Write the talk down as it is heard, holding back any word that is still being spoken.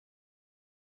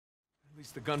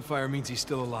least the gunfire means he's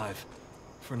still alive.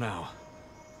 For now.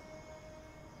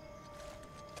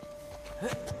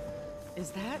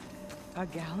 Is that a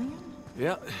galleon?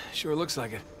 Yeah, sure looks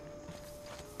like it.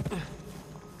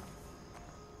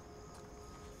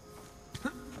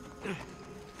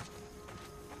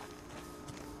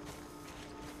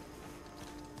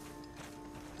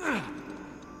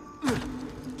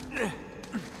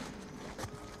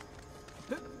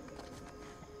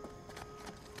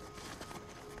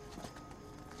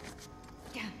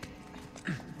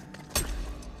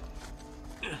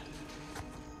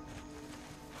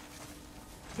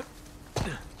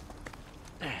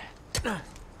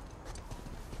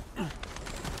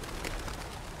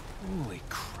 Holy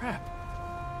crap.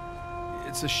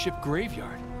 It's a ship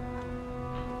graveyard.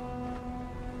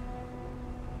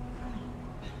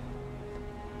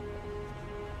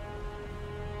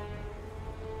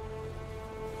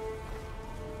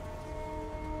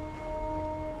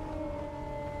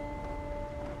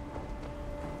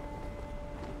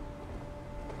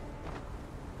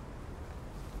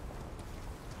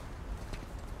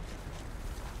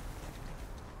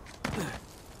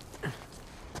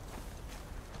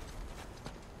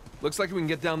 Looks like we can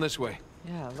get down this way.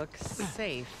 Yeah, looks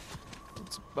safe.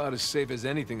 It's about as safe as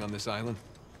anything on this island.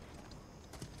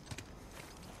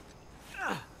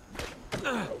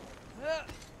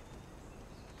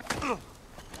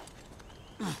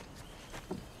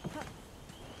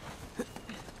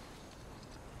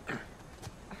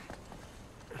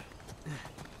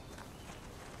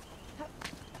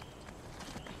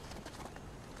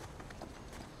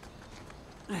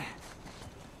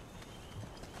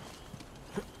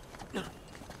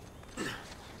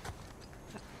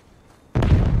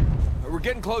 We're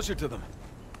getting closer to them.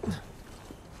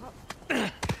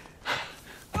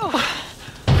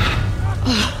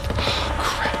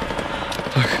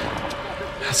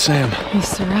 That's Sam. He's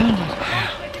surrounded.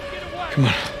 Yeah. Come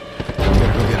on.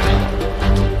 Gotta go get him.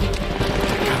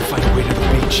 Gotta find a way to the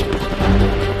beach.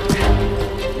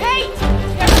 Nate!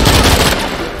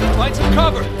 Find some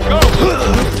cover. Go!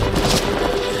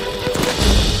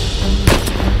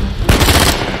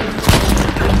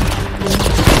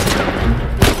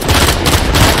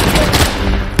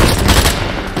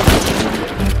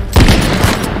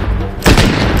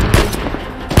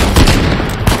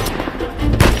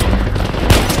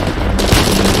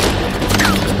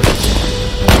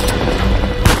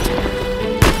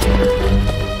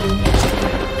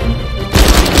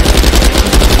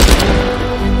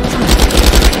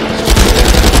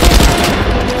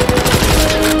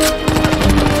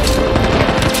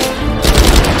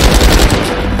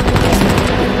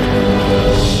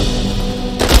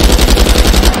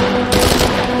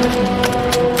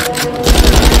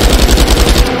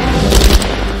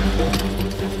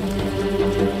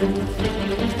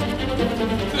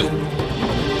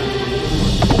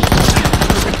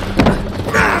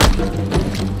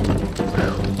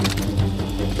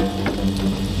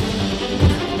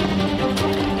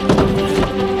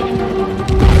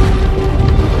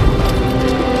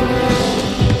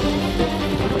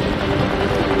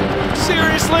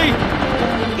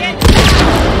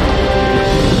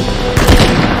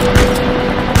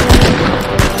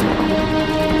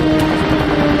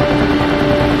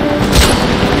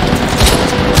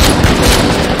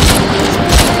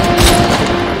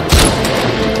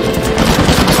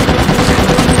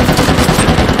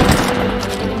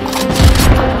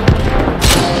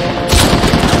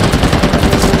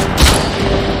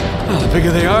 The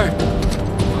bigger they are, the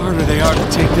harder they are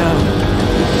to take down.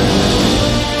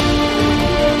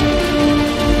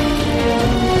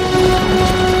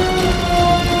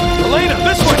 Elena,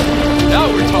 this way!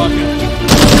 Now we're talking.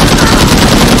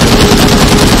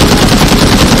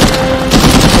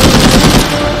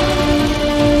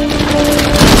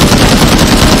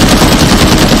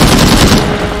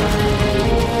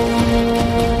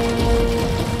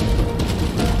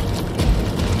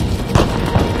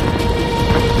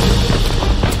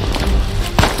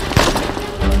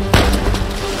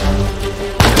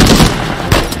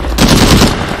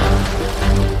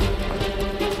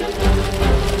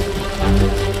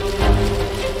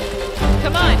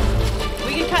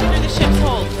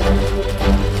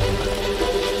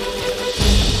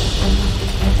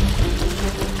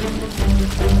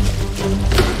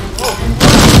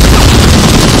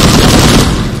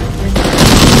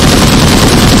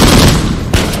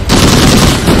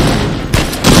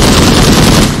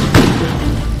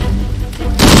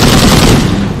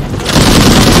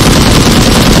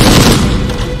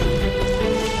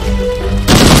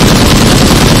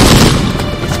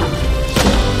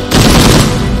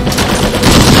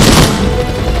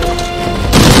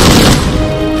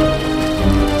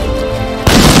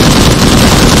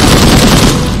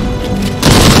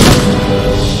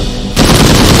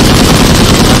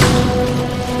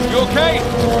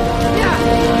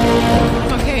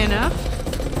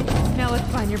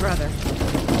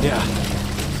 together. Yeah.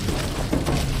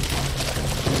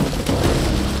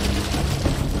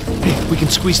 Hey, we can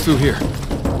squeeze through here.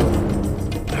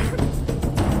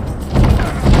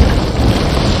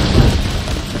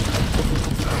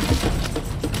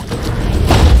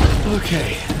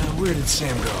 Okay, where did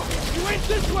Sam go? You went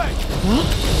this way! Well,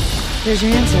 there's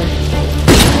your answer.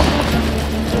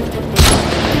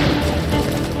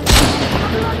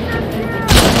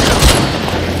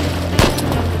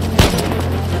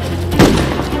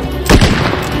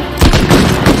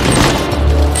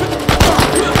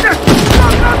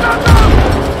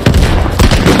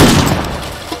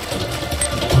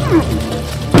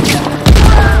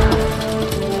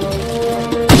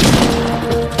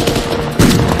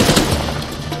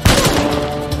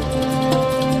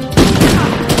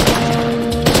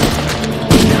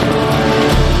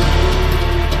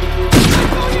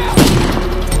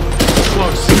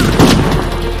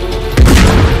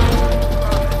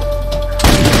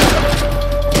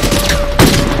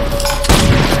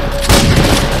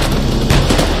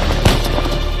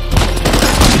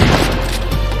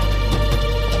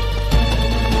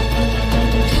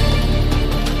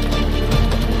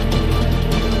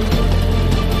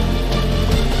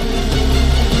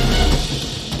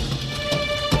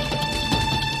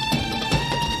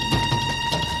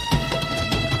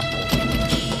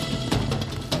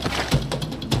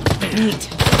 Neat.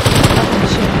 I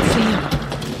shouldn't see him.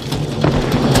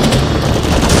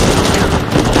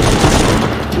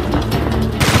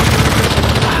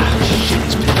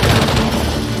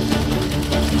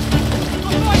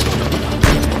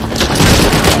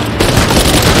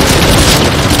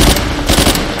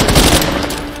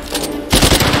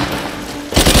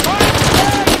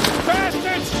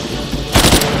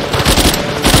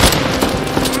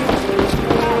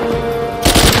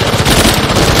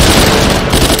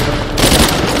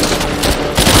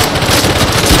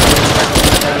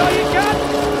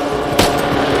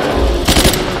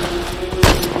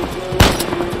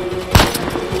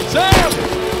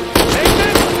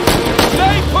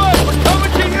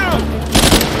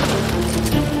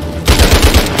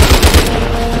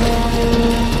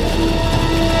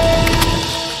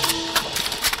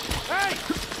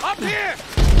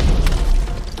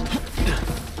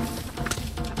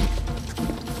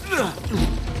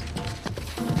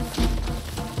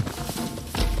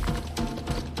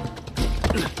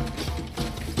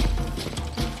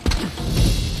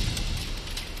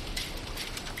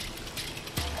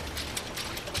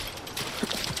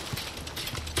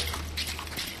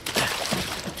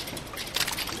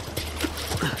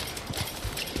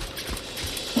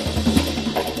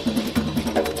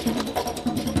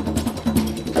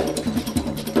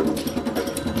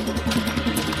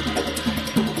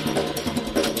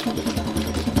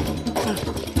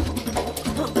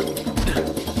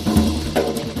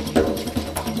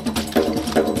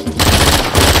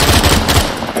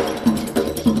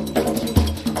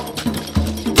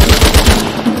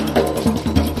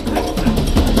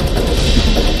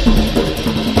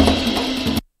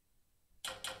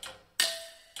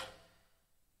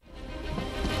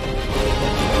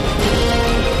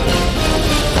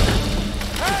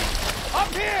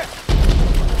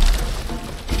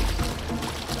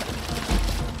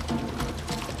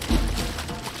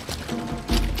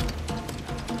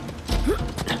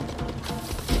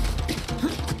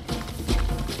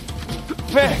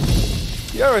 Vic,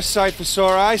 you're a sight for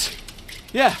sore eyes.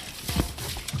 Yeah.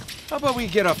 How about we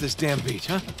get off this damn beach,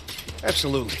 huh?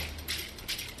 Absolutely.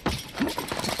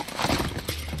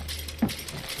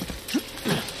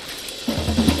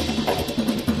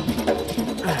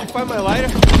 Did you find my lighter?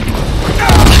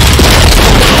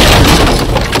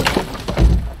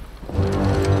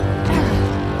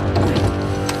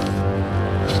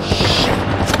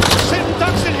 Sitting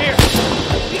ducks in here!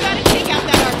 We gotta take out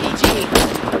that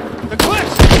RPG. The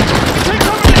cliffs! Take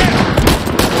over there!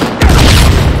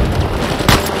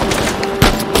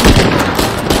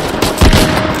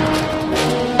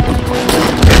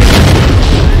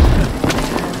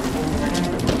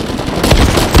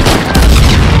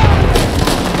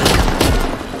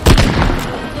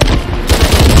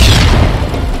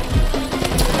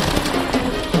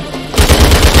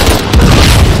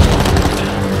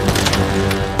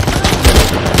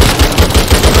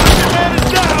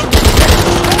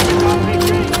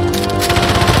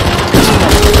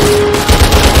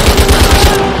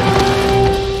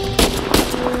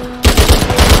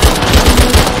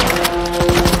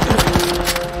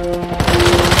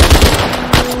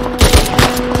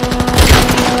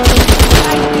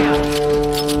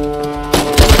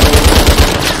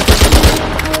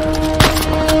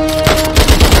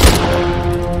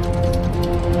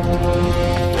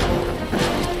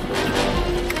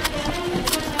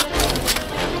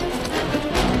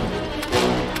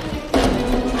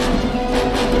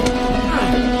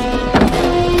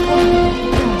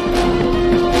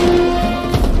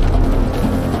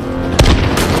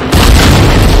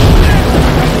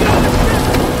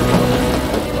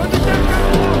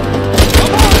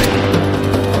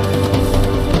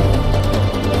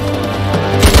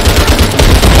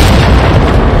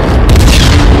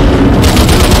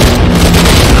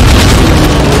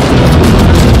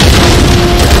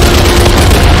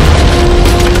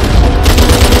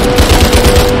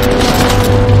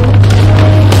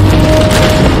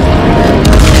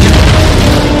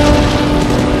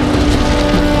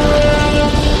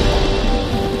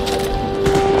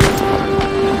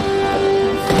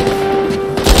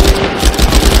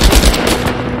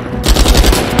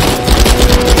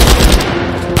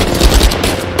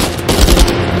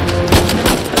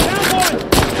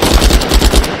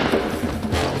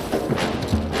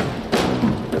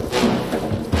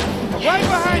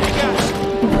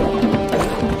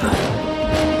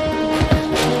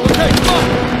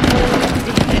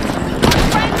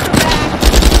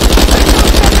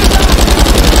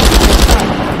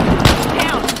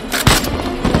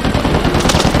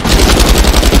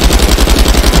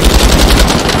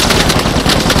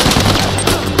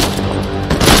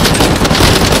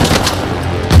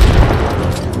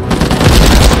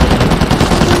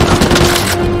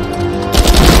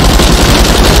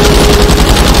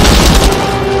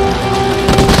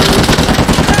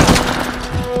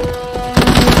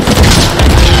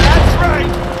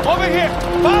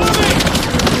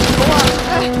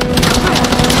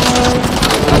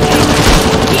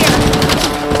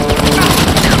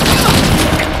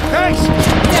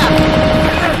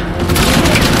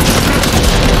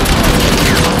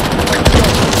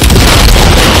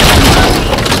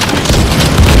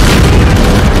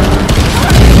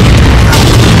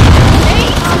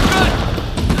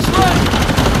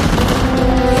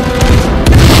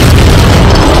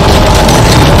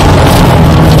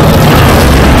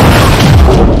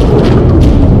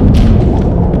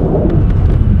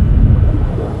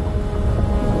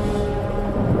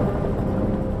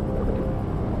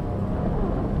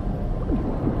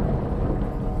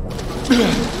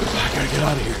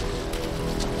 out of here.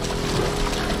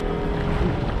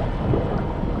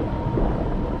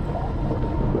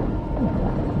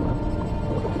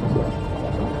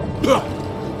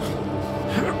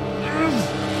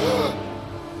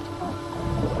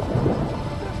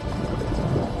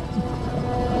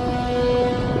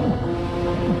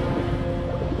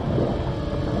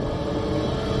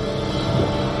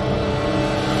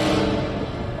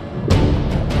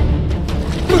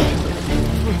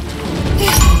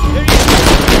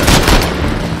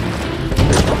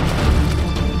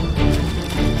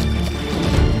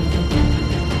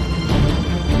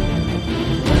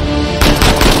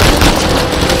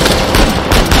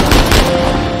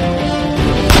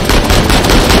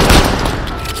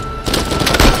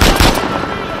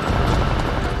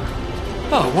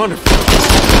 Oh, wonderful.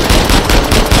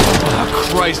 Oh,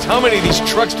 Christ, how many of these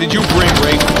trucks did you bring,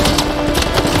 Ray?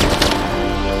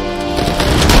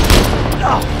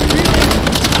 Oh.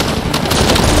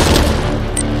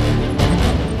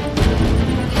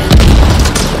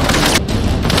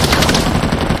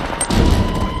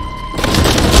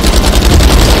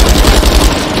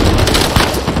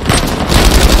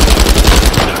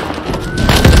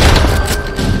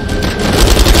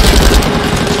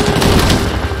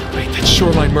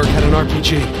 Shoreline Merc had an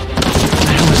RPG. What the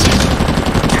hell is it?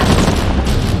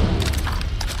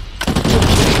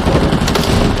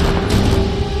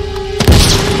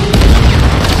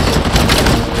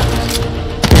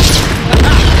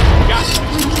 Got it.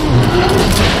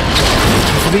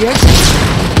 For the exit.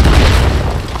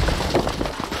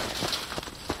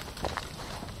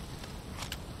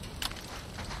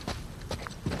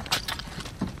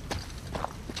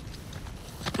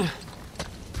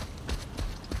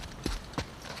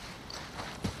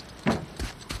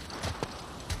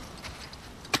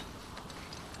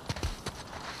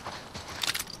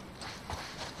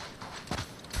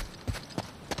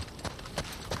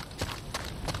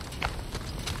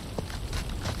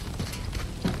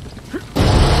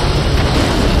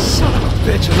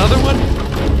 Bitch, another one?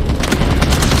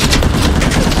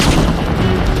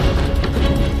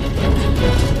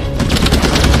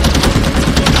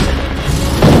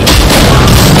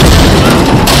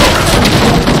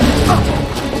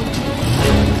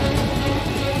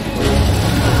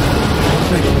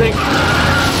 Think.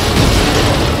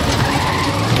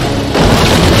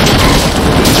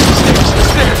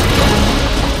 Stairs.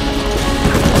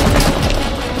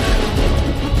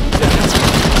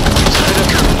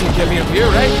 Get me up here,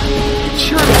 right?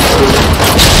 Sure.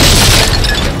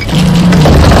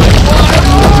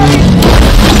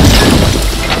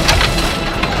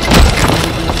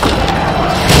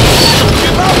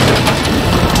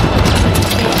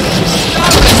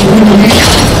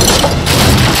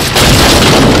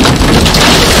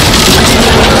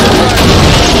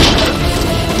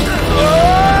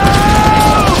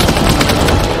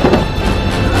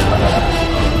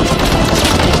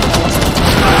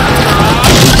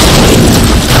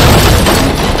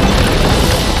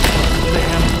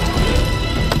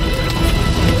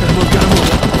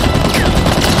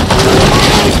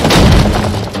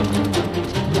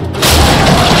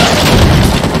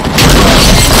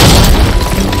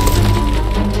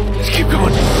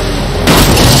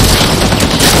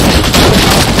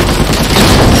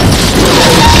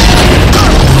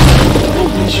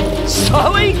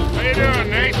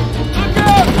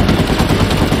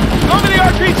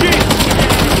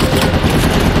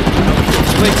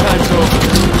 Playtime's over.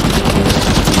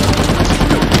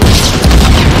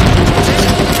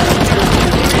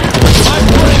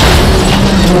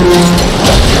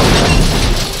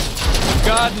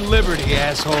 God and liberty,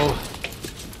 asshole.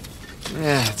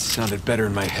 Yeah, it sounded better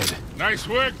in my head. Nice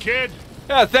work, kid.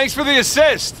 Yeah, thanks for the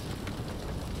assist.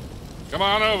 Come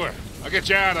on over. I'll get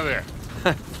you out of there.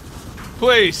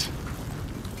 Please.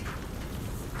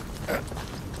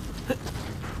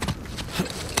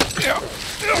 Yep.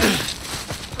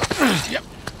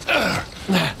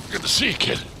 Good to see you,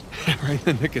 kid. Right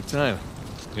in the nick of time.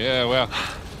 Yeah, well,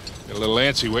 got a little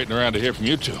antsy waiting around to hear from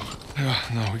you two.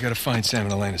 No, we gotta find Sam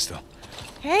and Elena still.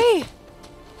 Hey.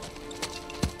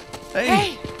 Hey.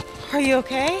 Hey. Are you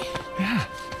okay? Yeah.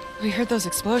 We heard those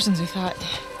explosions, we thought.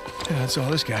 Yeah, that's all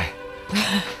this guy.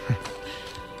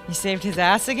 You saved his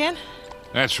ass again?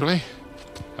 Naturally.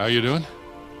 How you doing?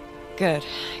 Good.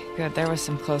 Good. There was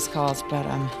some close calls, but,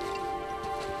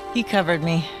 he covered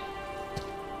me.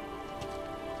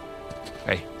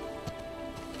 Hey.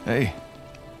 Hey.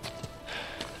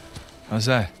 How's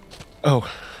that? Oh.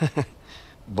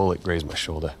 Bullet grazed my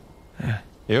shoulder. Yeah.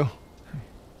 You?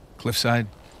 Cliffside.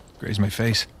 Grazed my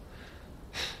face.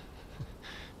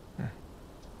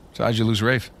 So how'd you lose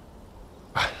Rafe?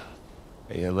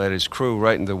 He led his crew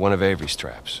right into one of Avery's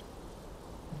traps.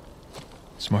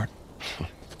 Smart.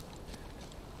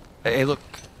 Hey, look.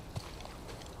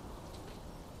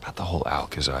 About the whole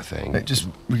Alcazar thing. Hey,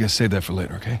 we gotta save that for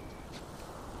later, okay?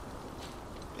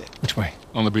 Which way?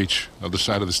 On the beach, other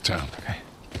side of this town. Okay.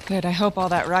 Good, I hope all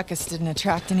that ruckus didn't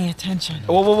attract any attention.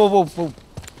 Whoa.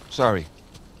 Sorry.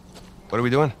 What are we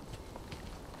doing?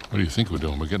 What do you think we're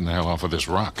doing? We're getting the hell off of this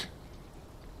rock.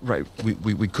 Right,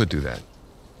 we could do that.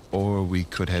 Or we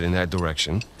could head in that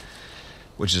direction,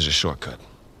 which is a shortcut.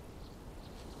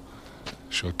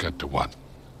 Shortcut to what?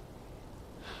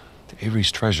 To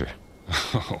Avery's treasure.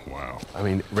 Oh, wow. I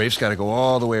mean, Rafe's got to go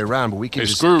all the way around, but we can Hey,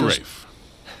 just... screw Rafe.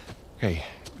 Hey,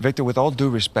 Victor, with all due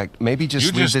respect, maybe just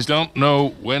You leave just this... don't know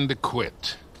when to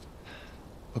quit.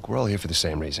 Look, we're all here for the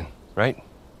same reason, right?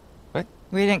 Right?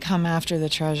 We didn't come after the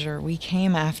treasure. We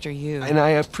came after you. And I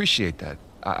appreciate that.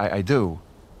 I do.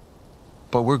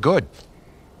 But we're good.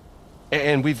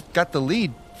 And we've got the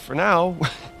lead for now.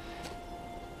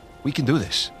 We can do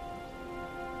this.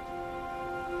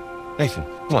 Nathan,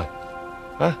 come on.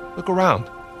 Huh? Look around.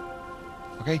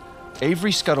 Okay?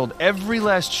 Avery scuttled every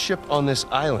last ship on this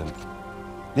island.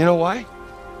 You know why?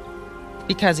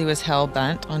 Because he was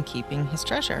hell-bent on keeping his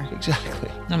treasure.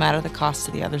 Exactly. No matter the cost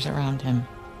to the others around him.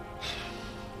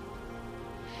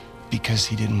 Because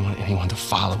he didn't want anyone to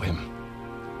follow him.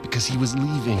 Because he was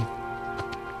leaving.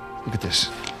 Look at this.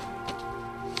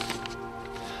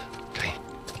 Okay,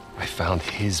 I found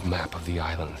his map of the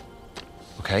island.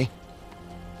 Okay?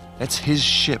 That's his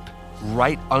ship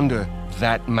right under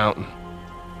that mountain.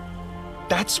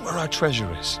 That's where our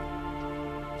treasure is.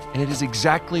 And it is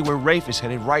exactly where Rafe is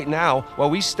headed right now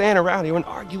while we stand around here and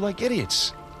argue like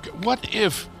idiots. What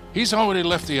if he's already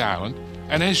left the island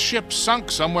and his ship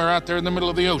sunk somewhere out there in the middle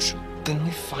of the ocean? Then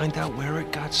we find out where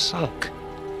it got sunk.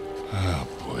 Oh,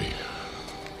 boy.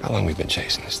 How long we been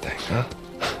chasing this thing, huh?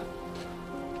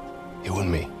 You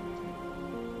and me.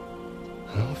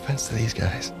 No offense to these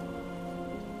guys.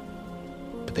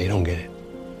 But they don't get it.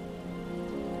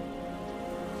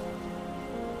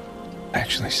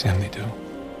 Actually, Sam, they do.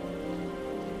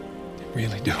 They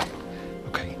really do.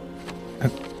 Okay.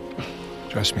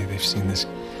 Trust me, they've seen this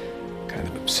kind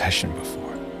of obsession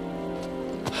before.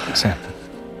 Sam,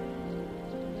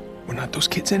 we're not those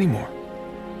kids anymore.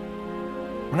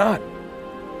 We're not.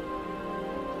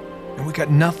 And we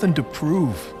got nothing to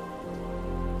prove.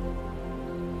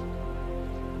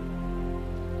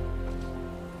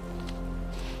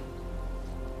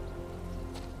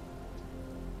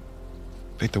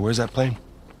 Victor, where's that plane?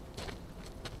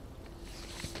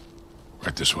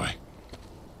 Right this way.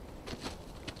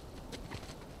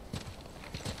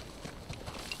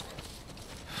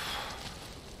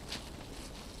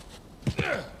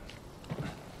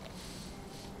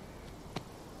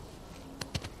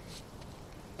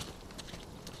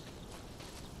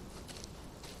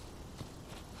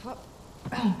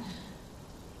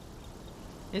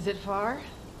 Is it far?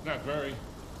 Not very.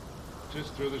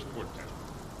 Just through this port town.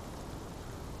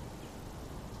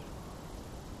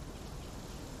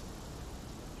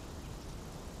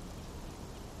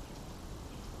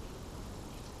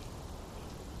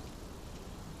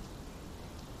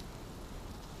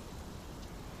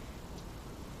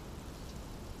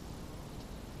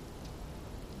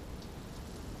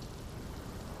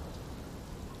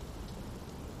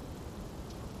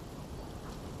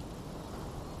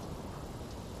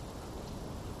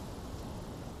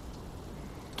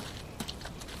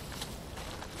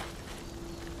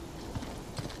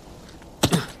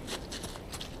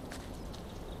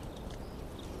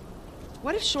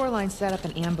 What if Shoreline set up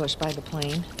an ambush by the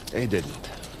plane? They didn't.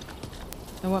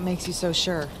 And what makes you so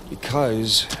sure?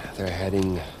 Because they're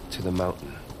heading to the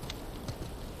mountain.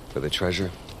 For the treasure.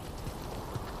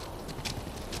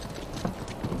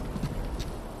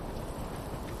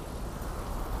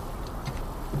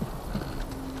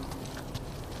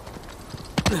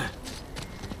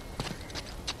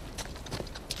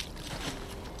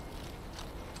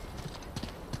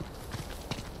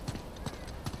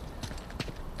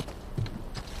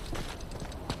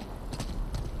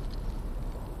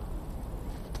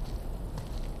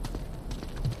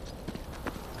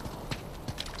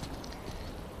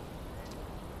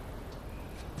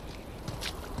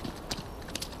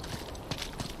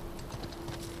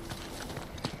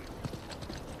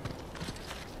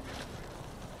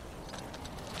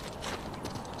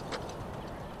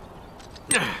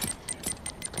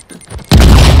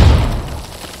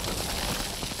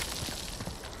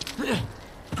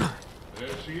 There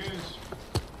she is.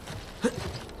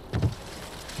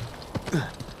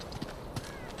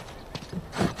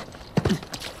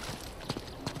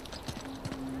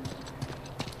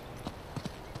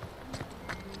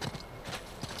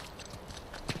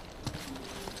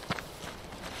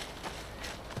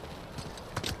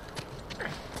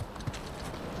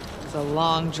 a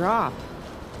long drop.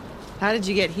 How did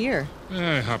you get here?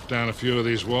 I hopped down a few of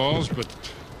these walls, but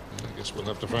I guess we'll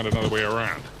have to find another way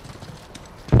around.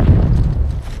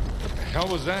 What the hell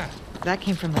was that? That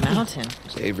came from the mountain.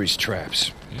 It's Avery's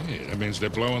traps. Yeah, that means they're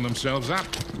blowing themselves up.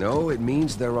 No, it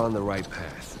means they're on the right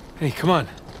path. Hey, come on.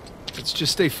 Let's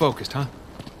just stay focused, huh?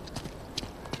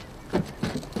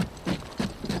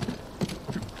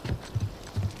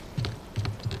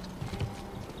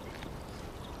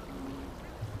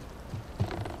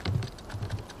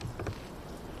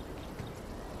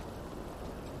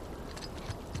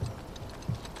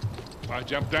 I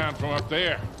jumped down from up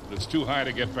there, but it's too high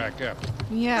to get back up.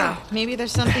 Yeah, maybe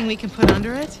there's something we can put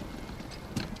under it?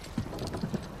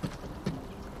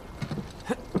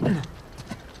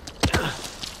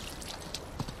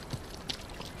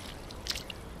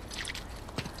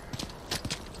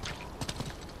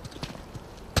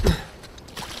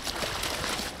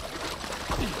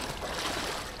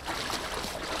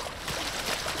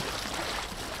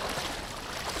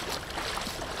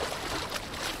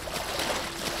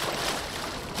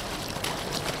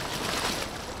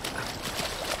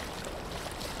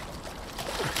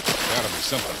 Gotta be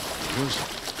something to use it.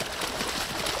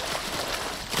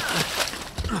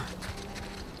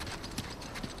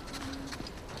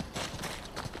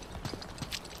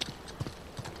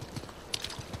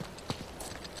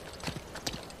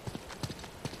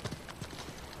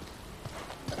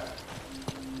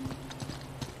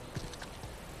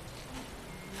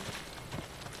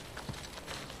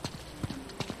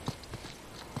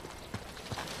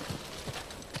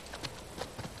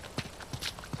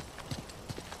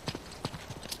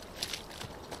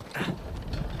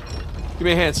 Give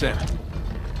me a hand, Sam.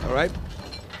 All right?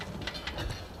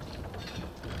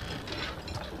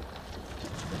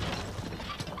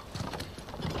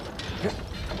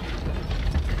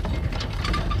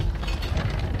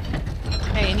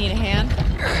 Hey, you need a hand?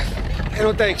 Hey,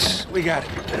 no thanks. We got it.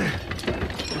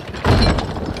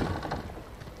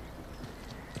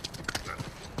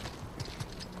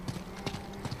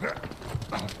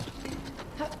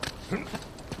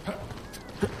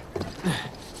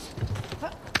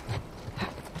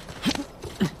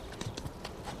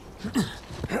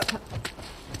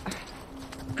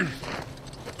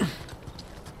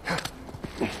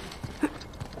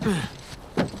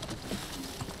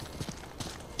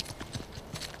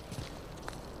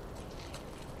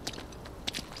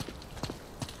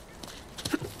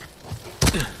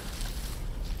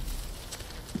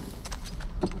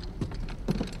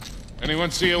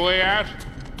 Anyone see a way out?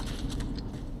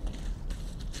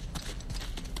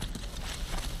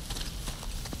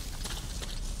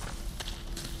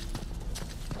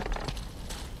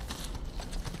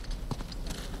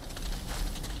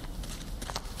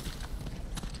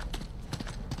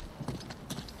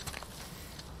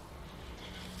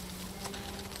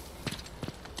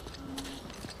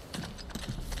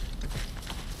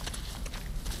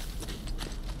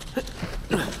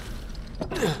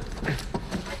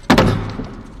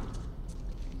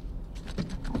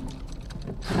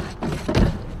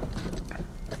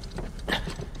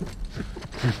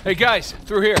 Hey, guys,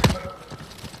 through here.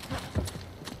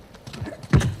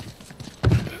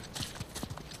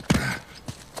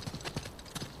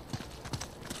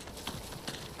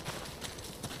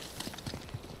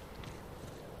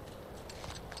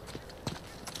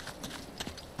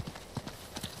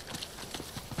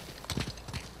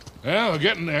 Well, we're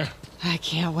getting there. I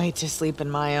can't wait to sleep in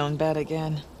my own bed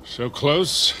again. So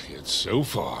close, yet so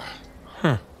far.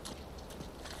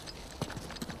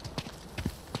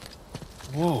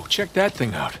 Whoa, check that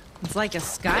thing out. It's like a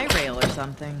sky rail or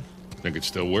something. Think it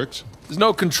still works? There's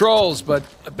no controls, but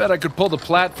I bet I could pull the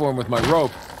platform with my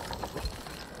rope.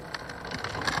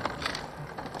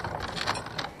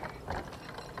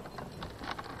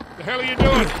 The hell are you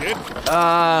doing, kid?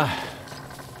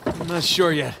 I'm not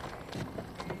sure yet.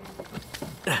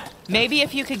 Maybe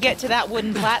if you could get to that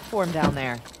wooden platform down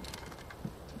there.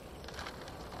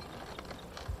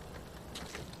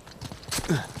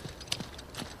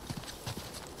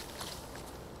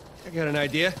 I got an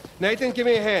idea. Nathan, give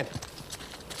me a hand.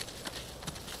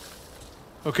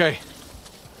 Okay.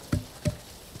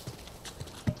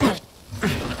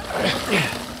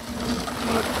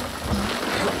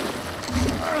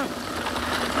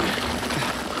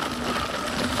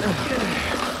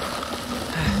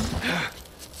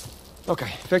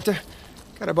 Okay, Victor,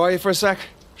 can I borrow you for a sec?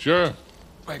 Sure. All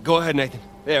right, go ahead, Nathan.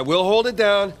 Yeah, we'll hold it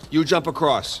down. You jump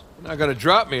across. You're not gonna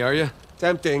drop me, are you?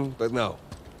 Tempting, but no.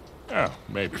 Oh,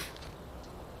 maybe.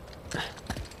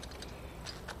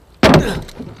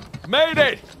 Made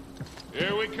it!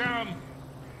 Here we come.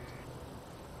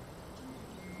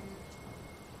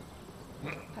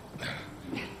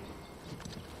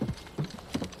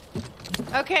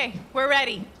 Okay, we're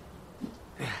ready.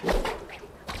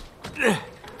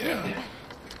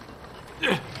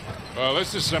 Well,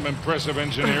 this is some impressive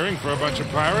engineering for a bunch of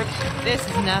pirates. This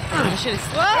is nothing. We should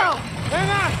have... Whoa! Hang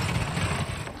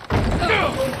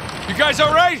on! You guys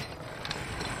all right?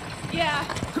 Yeah.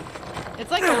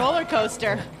 It's like a roller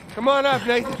coaster. Come on up,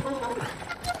 Nathan.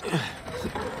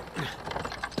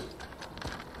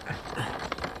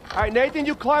 All right, Nathan,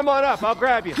 you climb on up. I'll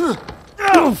grab you. Go!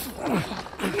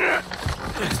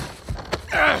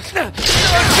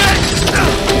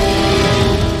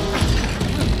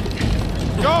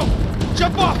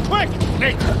 Jump off, quick!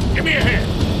 Nate, give me a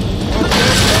hand.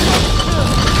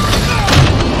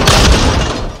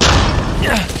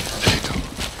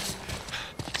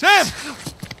 Sam!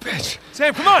 Bitch.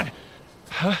 Sam, come on!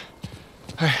 Huh?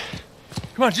 Right.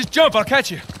 Come on, just jump. I'll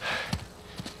catch you.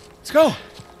 Let's go.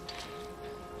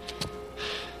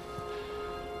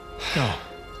 No.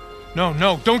 No,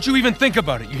 no. Don't you even think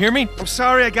about it. You hear me? I'm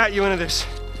sorry I got you into this.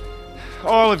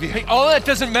 All of you. Hey, all that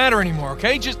doesn't matter anymore,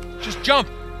 okay? Just jump.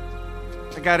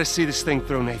 I gotta see this thing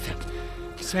through, Nathan.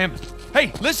 Sam,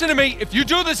 hey, listen to me. If you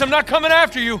do this, I'm not coming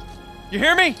after you. You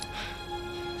hear me?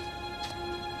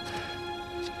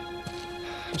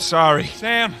 I'm sorry.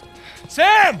 Sam!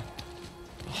 Sam!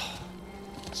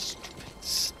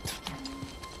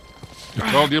 You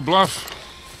called your bluff?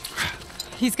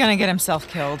 He's gonna get himself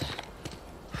killed.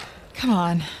 Come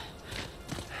on.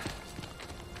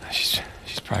 She's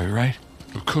probably right.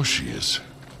 Of course she is.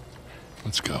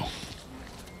 Let's go.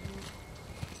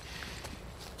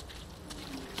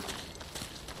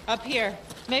 Up here.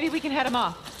 Maybe we can head him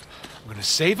off. I'm gonna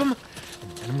save him,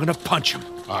 and I'm gonna punch him.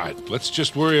 All right, let's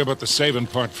just worry about the saving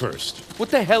part first. What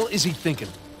the hell is he thinking?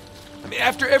 I mean,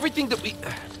 after everything that we...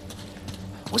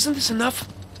 Wasn't this enough?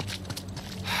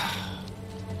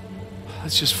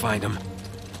 Let's just find him.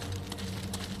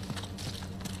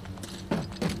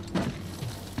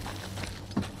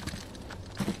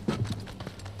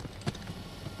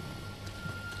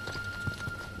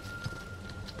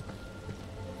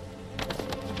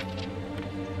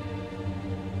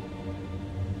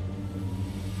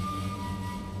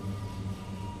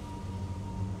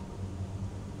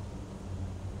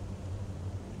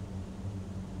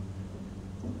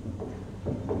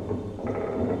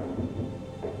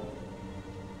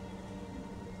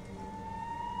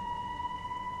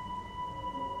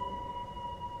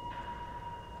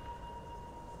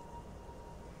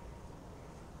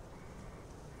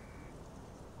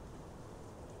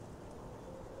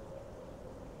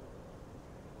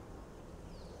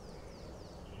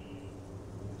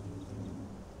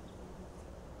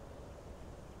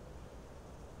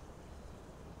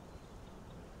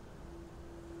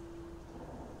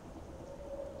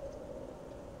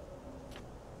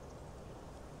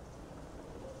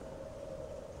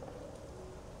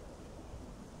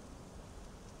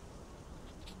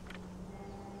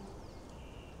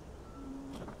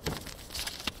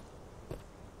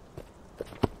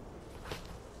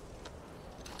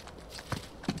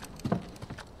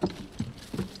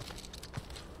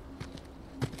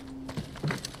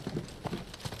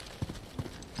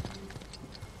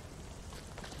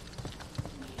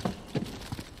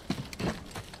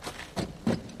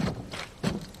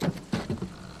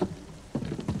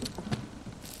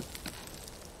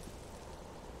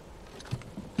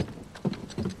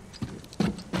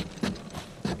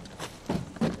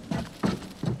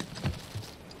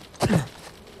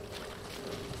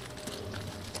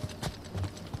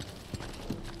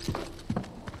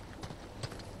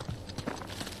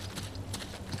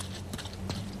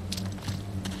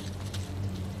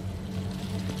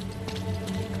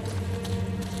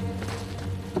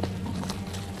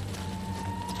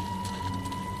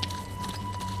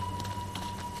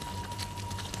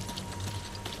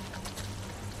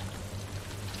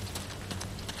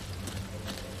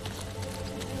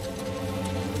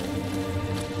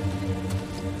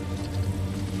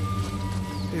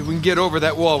 We can get over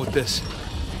that wall with this.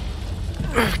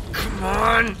 Come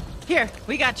on! Here,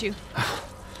 we got you.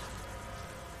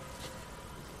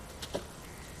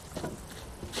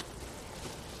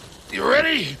 You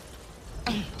ready?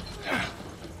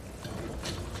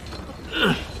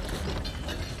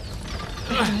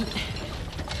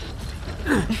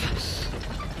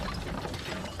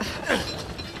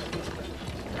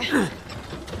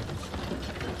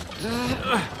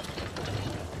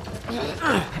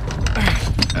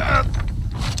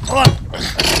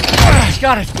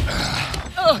 Got it.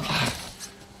 All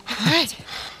right.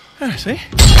 See?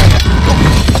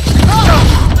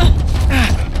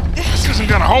 This isn't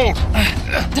gonna hold.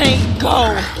 Dang,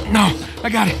 go. No, I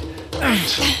got it.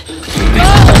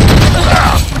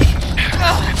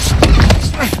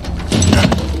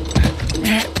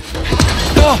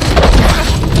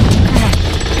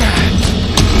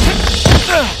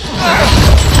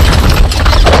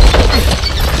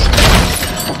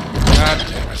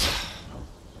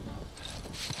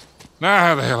 Now,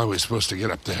 how the hell are we supposed to get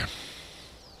up there?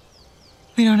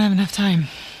 We don't have enough time.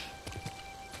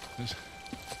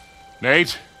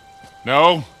 Nate?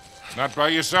 No, not by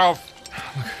yourself.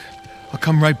 I'll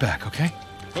come right back, okay?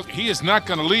 Look, he is not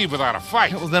going to leave without a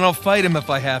fight. Yeah, well, then I'll fight him if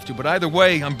I have to, but either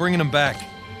way, I'm bringing him back.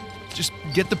 Just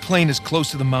get the plane as close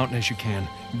to the mountain as you can,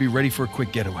 and be ready for a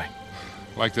quick getaway.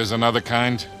 Like there's another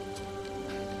kind?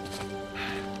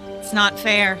 It's not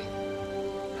fair.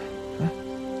 Huh?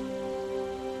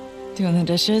 Doing the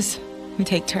dishes, we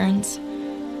take turns.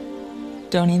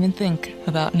 Don't even think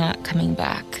about not coming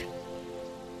back.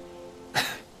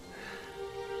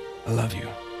 I love you.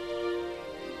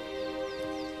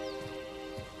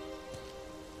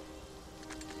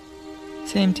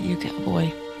 Same to you,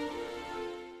 cowboy.